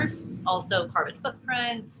 of course, also carbon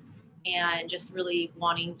footprints, and just really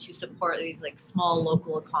wanting to support these like small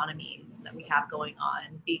local economies that we have going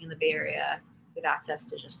on. Being in the Bay Area, we have access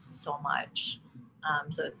to just so much.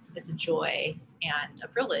 So it's a joy and a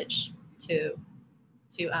privilege to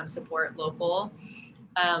support local.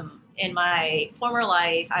 In my former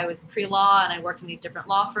life, I was pre-law and I worked in these different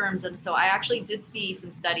law firms. And so I actually did see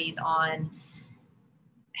some studies on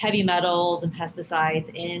heavy metals and pesticides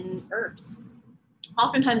in herbs.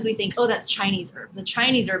 Oftentimes we think, oh, that's Chinese herbs. The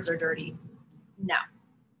Chinese herbs are dirty. No,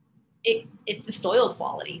 it's the soil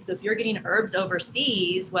quality. So if you're getting herbs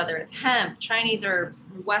overseas, whether it's hemp, Chinese herbs,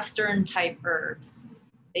 Western type herbs,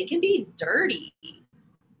 they can be dirty.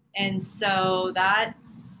 And so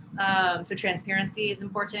so transparency is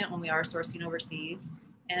important when we are sourcing overseas.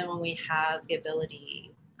 And then when we have the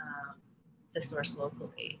ability to source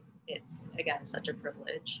locally, it's, again, such a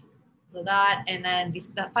privilege. So that, and then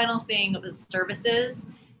the final thing was services.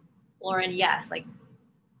 Lauren, yes, like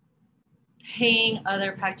paying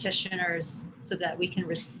other practitioners so that we can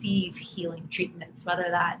receive healing treatments, whether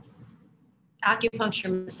that's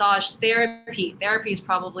acupuncture, massage, therapy. Therapy is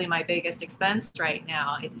probably my biggest expense right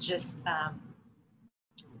now. It's just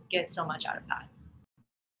get so much out of that.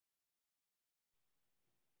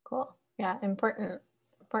 Cool. Yeah, important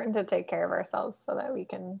to take care of ourselves so that we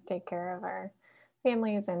can take care of our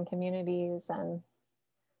families and communities and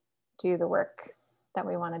do the work that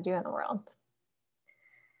we want to do in the world.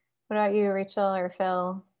 What about you, Rachael or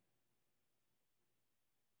Phil?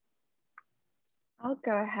 I'll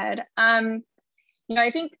go ahead. I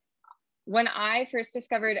think when I first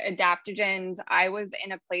discovered adaptogens, I was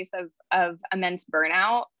in a place of immense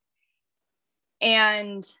burnout.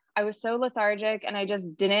 And I was so lethargic and I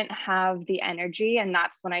just didn't have the energy. And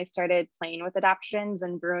that's when I started playing with adaptogens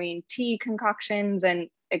and brewing tea concoctions and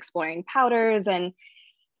exploring powders. And,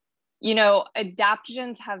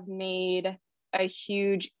 adaptogens have made a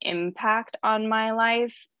huge impact on my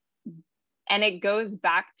life. And it goes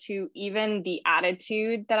back to even the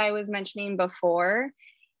attitude that I was mentioning before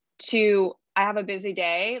to, I have a busy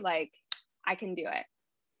day, like I can do it.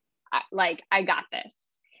 I got this.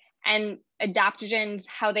 And adaptogens,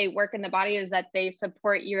 how they work in the body is that they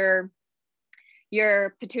support your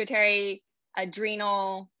pituitary,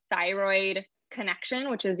 adrenal, thyroid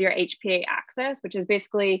connection, which is your HPA axis, which is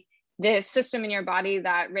basically this system in your body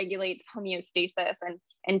that regulates homeostasis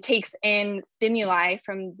and takes in stimuli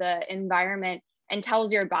from the environment and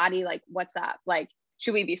tells your body like, what's up? Like,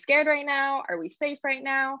 should we be scared right now? Are we safe right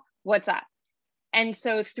now? What's up? And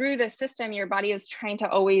so through the system, your body is trying to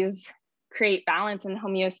always create balance and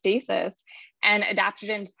homeostasis, and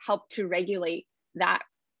adaptogens help to regulate that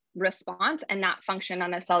response and not function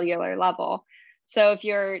on a cellular level. So if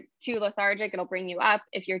you're too lethargic, it'll bring you up.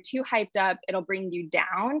 If you're too hyped up, it'll bring you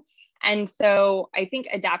down. And so I think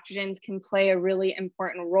adaptogens can play a really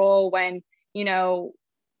important role when,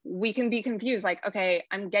 we can be confused, like, okay,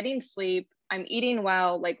 I'm getting sleep, I'm eating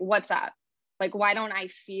well, like, what's up? Like, why don't I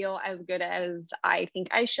feel as good as I think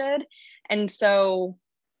I should? And so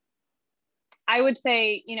I would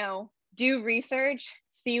say, do research,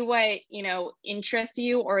 see what, interests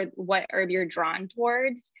you or what herb you're drawn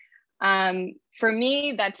towards. For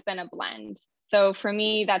me, that's been a blend. So for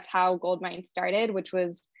me, that's how Goldmine started, which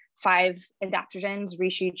was 5 adaptogens: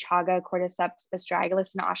 reishi, chaga, cordyceps,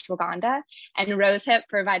 astragalus, and ashwagandha, and rosehip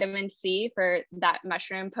for vitamin C for that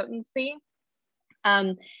mushroom potency.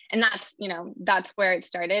 And that's where it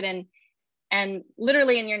started. And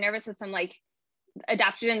literally in your nervous system, like,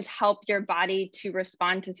 adaptogens help your body to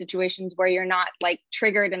respond to situations where you're not like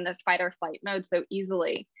triggered in this fight or flight mode so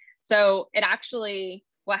easily. So it actually,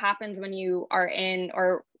 what happens when you are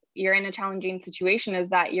you're in a challenging situation is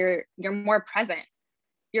that you're more present.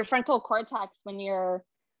 Your frontal cortex, when you're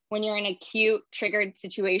in an acute triggered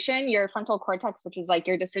situation, your frontal cortex, which is like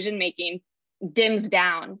your decision making, dims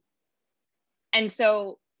down. And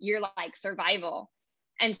so you're like survival.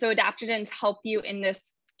 And so adaptogens help you in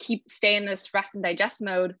this, stay in this rest and digest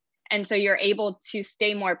mode. And so you're able to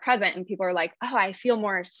stay more present. And people are like, oh, I feel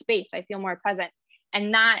more space. I feel more present.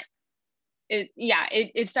 And that,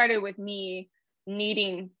 it started with me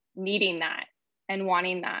needing that and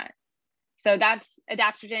wanting that. So that's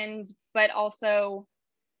adaptogens, but also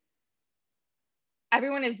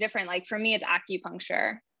everyone is different. Like for me, it's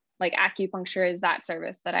acupuncture. Like acupuncture is that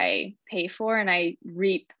service that I pay for and I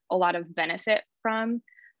reap a lot of benefit from.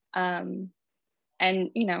 And,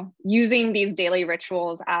 you know, using these daily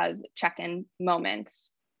rituals as check-in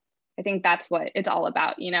moments. I think that's what it's all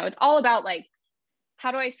about. You know, it's all about like, how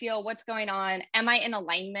do I feel? What's going on? Am I in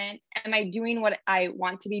alignment? Am I doing what I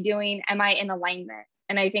want to be doing? Am I in alignment?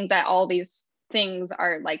 And I think that all these things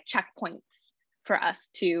are like checkpoints for us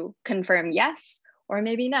to confirm yes or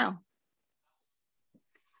maybe no.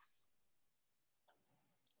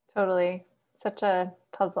 Totally. Such a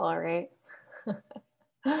puzzle, right?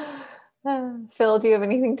 Phil, do you have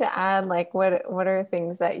anything to add? Like what are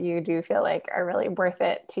things that you do feel like are really worth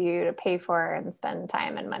it to you to pay for and spend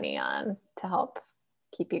time and money on to help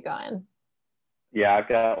keep you going? Yeah, I've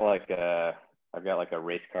got like a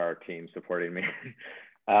race car team supporting me.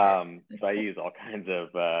 So I use all kinds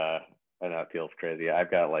of I know it feels crazy.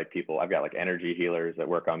 I've got like energy healers that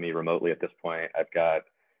work on me remotely at this point. I've got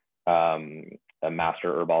a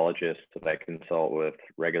master herbalogist that I consult with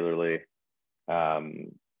regularly.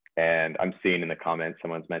 And I'm seeing in the comments,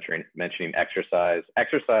 someone's mentioning exercise.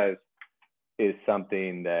 Exercise is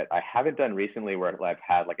something that I haven't done recently where I've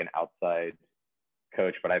had like an outside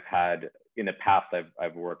coach, but I've had in the past,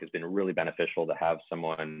 I've worked, it's been really beneficial to have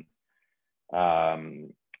someone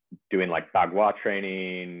doing like Bagua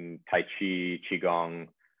training, Tai Chi, Qigong.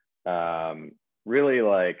 Really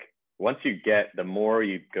like once you the more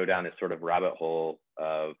you go down this sort of rabbit hole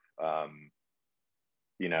of,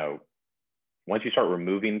 you know, once you start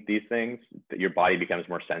removing these things, your body becomes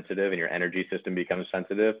more sensitive and your energy system becomes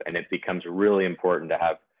sensitive. And it becomes really important to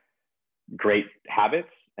have great habits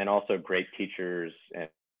and also great teachers and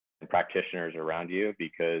practitioners around you,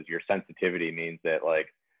 because your sensitivity means that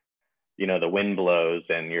like, you know, the wind blows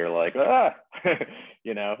and you're like, ah,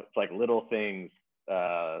 you know, it's like little things,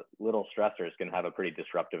 little stressors can have a pretty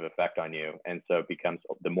disruptive effect on you. And so it becomes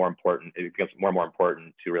more and more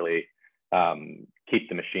important to really keep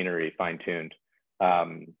the machinery fine-tuned.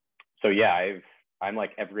 So yeah, I'm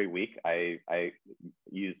like every week I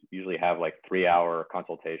usually have like 3-hour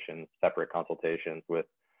consultations, separate consultations with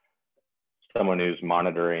someone who's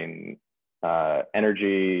monitoring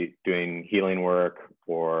energy, doing healing work,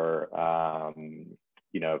 or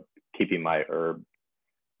you know, keeping my herb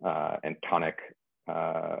and tonic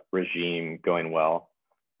regime going well.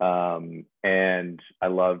 And I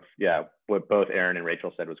love, yeah, what both Erin and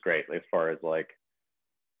Rachael said was great, as far as like,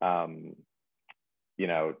 you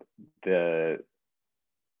know,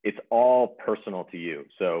 it's all personal to you.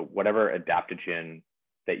 So whatever adaptogen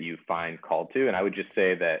that you find called to, and I would just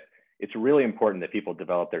say that it's really important that people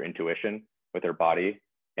develop their intuition with their body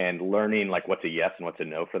and learning like what's a yes and what's a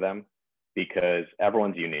no for them, because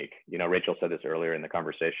everyone's unique. You know, Rachael said this earlier in the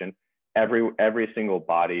conversation. Every single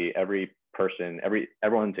body, every person,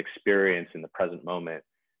 everyone's experience in the present moment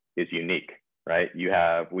is unique, right?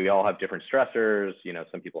 We all have different stressors. You know,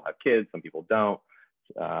 some people have kids, some people don't.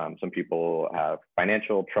 Some people have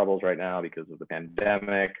financial troubles right now because of the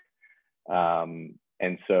pandemic.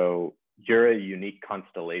 And so you're a unique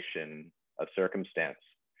constellation of circumstance.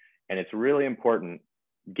 And it's really important,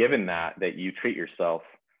 given that you treat yourself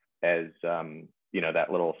as, you know,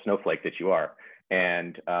 that little snowflake that you are.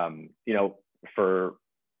 And, you know, for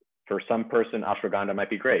some person, ashwagandha might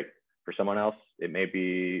be great. For someone else, it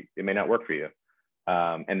may not work for you.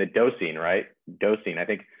 And the dosing, right? Dosing, I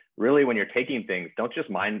think really when you're taking things, don't just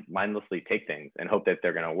mindlessly take things and hope that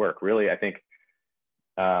they're going to work. Really, I think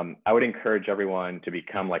I would encourage everyone to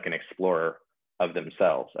become like an explorer of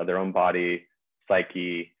themselves, of their own body,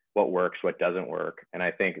 psyche, what works, what doesn't work. And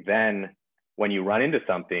I think then when you run into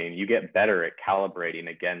something, you get better at calibrating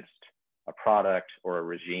against a product or a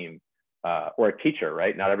regime or a teacher,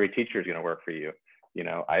 right? Not every teacher is going to work for you. You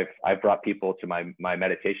know, I've brought people to my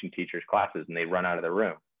meditation teachers classes and they run out of the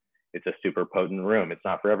room. It's a super potent room. It's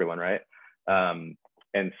not for everyone, right?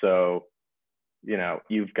 And so, you know,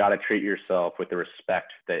 you've got to treat yourself with the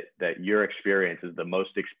respect that your experience is the most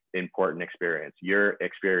important experience. Your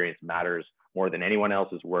experience matters more than anyone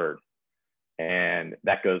else's word. And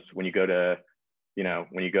that goes when you go to, you know,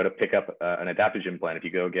 when you go to pick up an adaptogen plant, if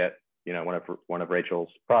you go get, you know, one of Rachael's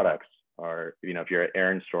products, or, you know, if you're at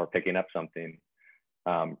Erin's store picking up something,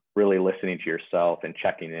 really listening to yourself and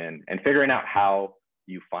checking in and figuring out how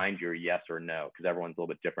you find your yes or no, because everyone's a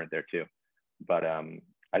little bit different there too. But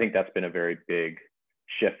I think that's been a very big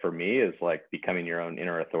shift for me, is like becoming your own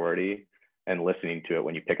inner authority and listening to it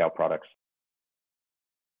when you pick out products.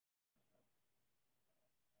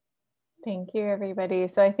 Thank you, everybody.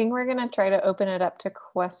 So I think we're going to try to open it up to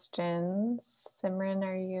questions. Simran,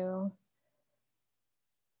 are you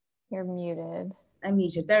You're muted. I'm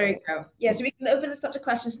muted. There we go. Yeah, so we can open this up to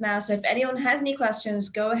questions now. So if anyone has any questions,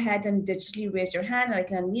 go ahead and digitally raise your hand and I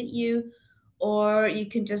can unmute you, or you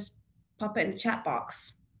can just pop it in the chat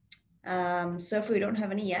box. So if we don't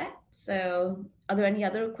have any yet, so are there any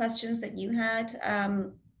other questions that you had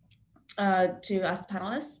to ask the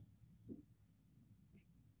panelists?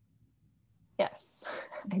 Yes,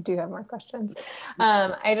 I do have more questions.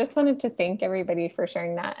 I just wanted to thank everybody for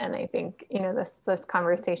sharing that. And I think, you know, this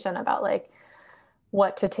conversation about like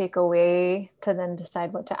what to take away to then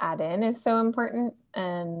decide what to add in is so important.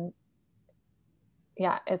 And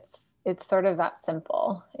yeah, it's sort of that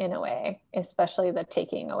simple in a way, especially the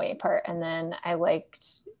taking away part. And then it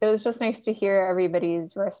was just nice to hear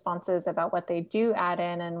everybody's responses about what they do add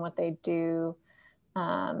in and what they do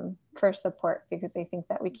for support, because I think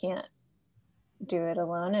that we can't do it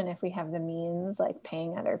alone. And if we have the means, like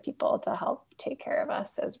paying other people to help take care of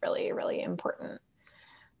us is really, really important.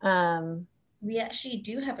 We actually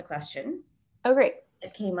do have a question. Oh, great.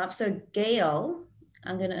 That came up. So Gail,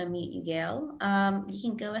 I'm going to unmute you, Gail. You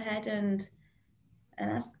can go ahead and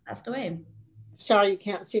ask away. Sorry, you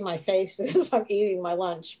can't see my face because I'm eating my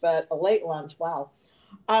lunch, but a late lunch. Wow.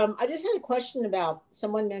 I just had a question about,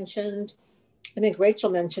 someone mentioned, I think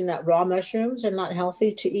Rachel mentioned that raw mushrooms are not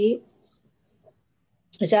healthy to eat.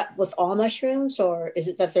 Is that with all mushrooms, or is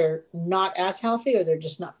it that they're not as healthy, or they're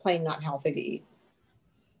just not plain not healthy to eat?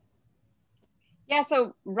 Yeah,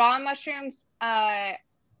 so raw mushrooms,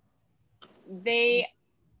 they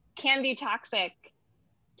can be toxic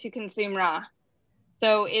to consume raw.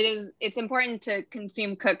 So it's important to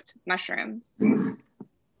consume cooked mushrooms.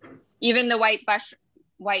 Even the white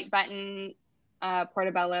button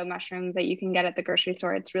portobello mushrooms that you can get at the grocery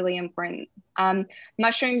store, it's really important.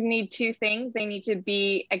 Mushrooms need two things. They need to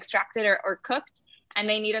be extracted or cooked, and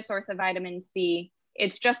they need a source of vitamin C.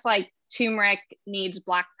 It's just like turmeric needs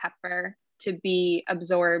black pepper to be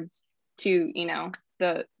absorbed to, you know,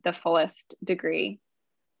 the fullest degree.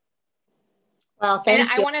 Well, thank you.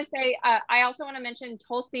 I want to say, I also want to mention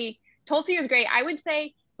Tulsi. Tulsi is great. I would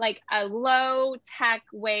say like a low tech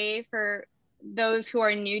way for those who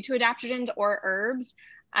are new to adaptogens or herbs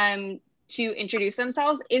to introduce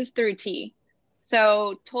themselves is through tea.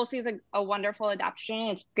 So Tulsi is a wonderful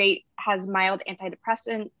adaptogen. It's great, has mild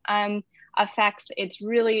antidepressant effects. It's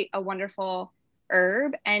really a wonderful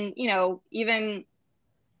herb. And, you know, even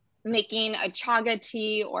making a chaga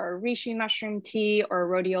tea or a reishi mushroom tea or a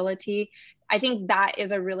rhodiola tea, I think that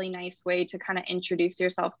is a really nice way to kind of introduce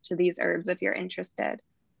yourself to these herbs if you're interested.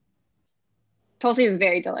 Tulsi is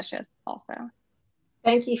very delicious also.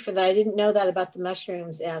 Thank you for that. I didn't know that about the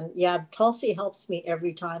mushrooms. And yeah, Tulsi helps me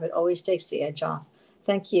every time. It always takes the edge off.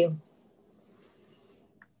 Thank you.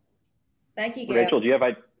 Thank you, Gail. Rachel, do you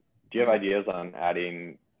have ideas on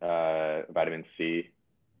adding vitamin C?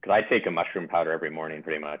 Because I take a mushroom powder every morning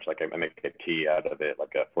pretty much. Like I make a tea out of it,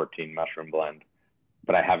 like a 14 mushroom blend.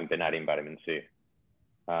 But I haven't been adding vitamin C.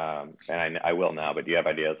 And I will now, but do you have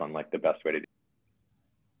ideas on like the best way to do it?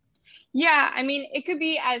 Yeah, I mean, it could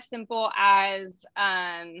be as simple as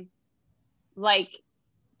like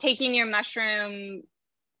taking your mushroom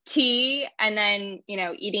tea and then, you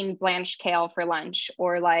know, eating blanched kale for lunch,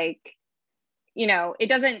 or like, you know, it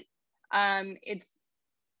doesn't, I'm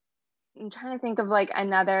trying to think of like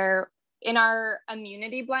another, in our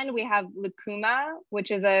immunity blend, we have lucuma,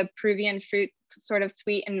 which is a Peruvian fruit sort of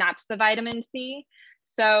sweet, and that's the vitamin C.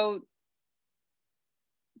 So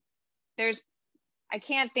I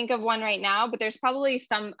can't think of one right now, but there's probably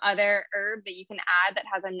some other herb that you can add that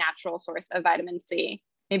has a natural source of vitamin C.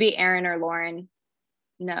 Maybe Erin or Lauren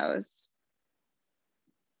knows.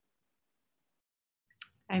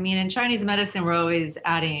 I mean, in Chinese medicine, we're always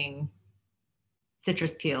adding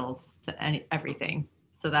citrus peels to everything.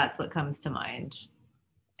 So that's what comes to mind.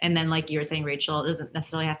 And then like you were saying, Rachel, it doesn't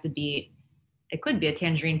necessarily have to be, it could be a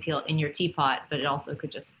tangerine peel in your teapot, but it also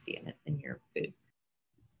could just be in your food.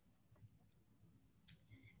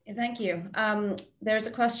 Thank you. There's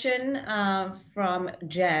a question from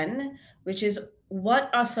Jen, which is, what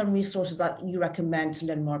are some resources that you recommend to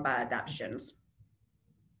learn more about adaptogens?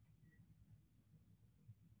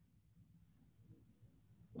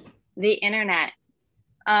 The internet.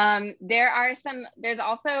 There's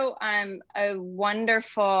also a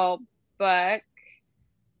wonderful book.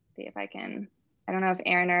 Let's see if I don't know if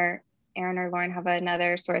Erin or Lauren have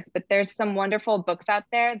another source, but there's some wonderful books out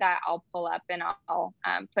there that I'll pull up and I'll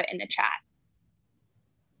put in the chat.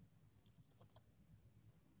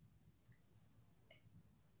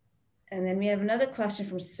 And then we have another question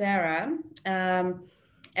from Sarah.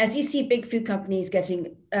 As you see big food companies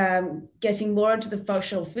getting more into the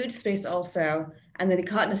functional food space also, and then they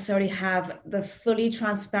can't necessarily have the fully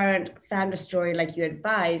transparent founder story like you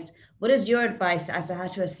advised. What is your advice as to how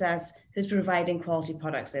to assess who's providing quality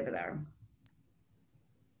products over there?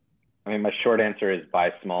 I mean, my short answer is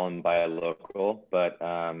buy small and buy local, but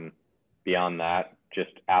beyond that,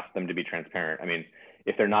 just ask them to be transparent. I mean,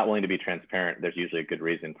 if they're not willing to be transparent, there's usually a good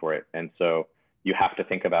reason for it. And so you have to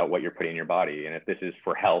think about what you're putting in your body. And if this is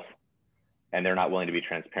for health and they're not willing to be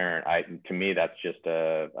transparent, to me, that's just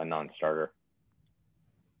a non-starter.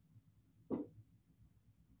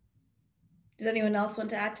 Does anyone else want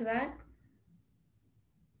to add to that?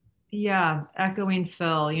 Yeah, echoing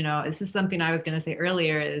Phil, you know, this is something I was going to say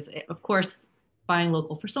earlier is, of course, buying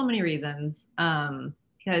local for so many reasons.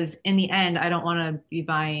 Because in the end, I don't want to be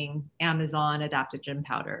buying Amazon adaptogen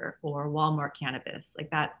powder or Walmart cannabis.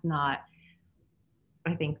 Like that's not,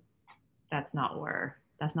 I think that's not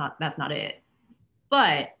it.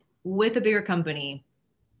 But with a bigger company,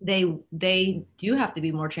 they do have to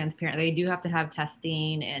be more transparent. They do have to have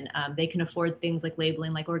testing, and they can afford things like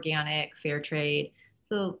labeling, like organic, fair trade.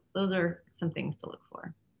 So those are some things to look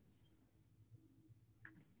for.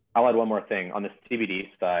 I'll add one more thing. On the CBD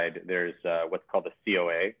side, there's what's called the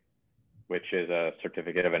COA, which is a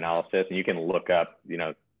certificate of analysis. And you can look up, you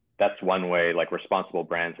know, that's one way, like responsible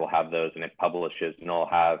brands will have those, and it publishes, and it'll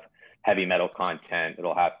have heavy metal content.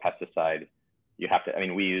 It'll have pesticide. You have to, I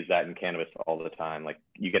mean, we use that in cannabis all the time. Like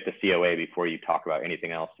you get the COA before you talk about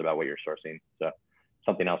anything else about what you're sourcing. So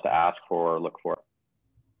something else to ask for or look for.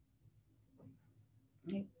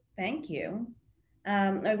 Thank you.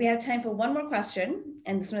 We have time for one more question,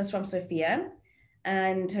 and this one is from Sophia.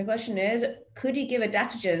 And her question is, could you give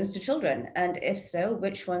adaptogens to children? And if so,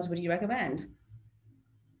 which ones would you recommend?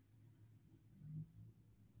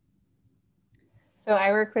 So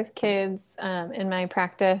I work with kids in my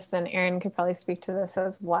practice, and Erin could probably speak to this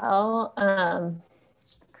as well.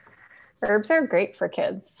 Herbs are great for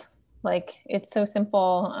kids. Like it's so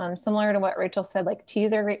simple, similar to what Rachel said, like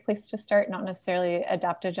teas are a great place to start, not necessarily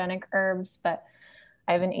adaptogenic herbs, but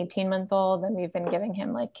I have an 18-month-old and we've been giving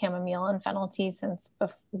him like chamomile and fennel tea since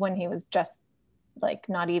when he was just like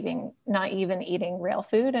not even eating real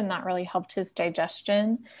food, and that really helped his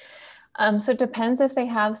digestion. So it depends if they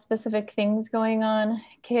have specific things going on.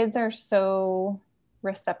 Kids are so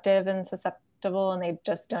receptive and susceptible, and they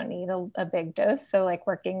just don't need a big dose. So like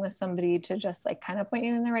working with somebody to just like kind of point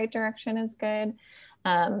you in the right direction is good.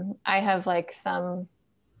 I have like a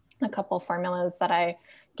couple formulas that I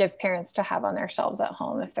give parents to have on their shelves at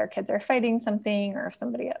home if their kids are fighting something, or if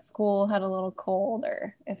somebody at school had a little cold,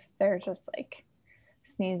 or if they're just like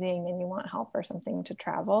sneezing and you want help or something to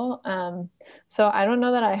travel. So I don't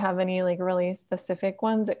know that I have any like really specific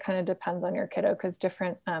ones. It kind of depends on your kiddo, because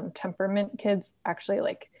different temperament kids actually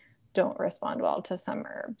like don't respond well to some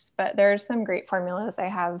herbs, but there's some great formulas. I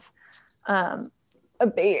have a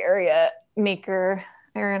Bay Area maker,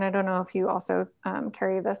 Erin, I don't know if you also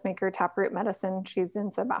carry this maker, Taproot Medicine. She's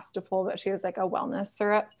in Sebastopol, but she has like a wellness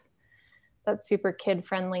syrup that's super kid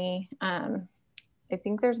friendly. I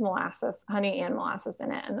think there's molasses, honey and molasses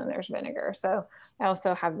in it, and then there's vinegar. So I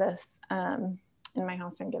also have this in my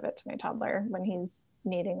house and give it to my toddler when he's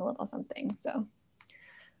needing a little something. So,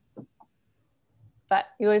 but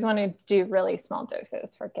you always want to do really small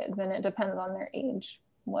doses for kids, and it depends on their age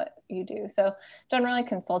what you do. So generally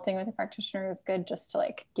consulting with a practitioner is good, just to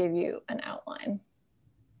like give you an outline.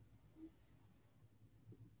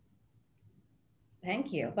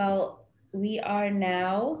 Thank you. Well, we are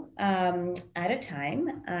now out of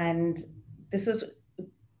time, and this was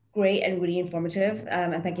great and really informative.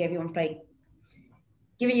 And thank you everyone for like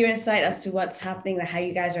giving your insight as to what's happening and how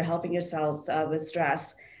you guys are helping yourselves with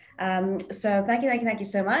stress. So thank you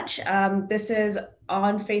so much. This is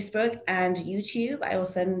on Facebook and YouTube. I will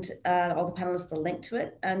send all the panelists a link to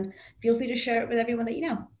it, and feel free to share it with everyone that you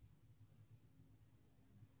know.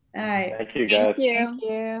 All right. Thank you, guys. Thank you. Thank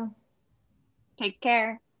you. Take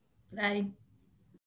care. Bye.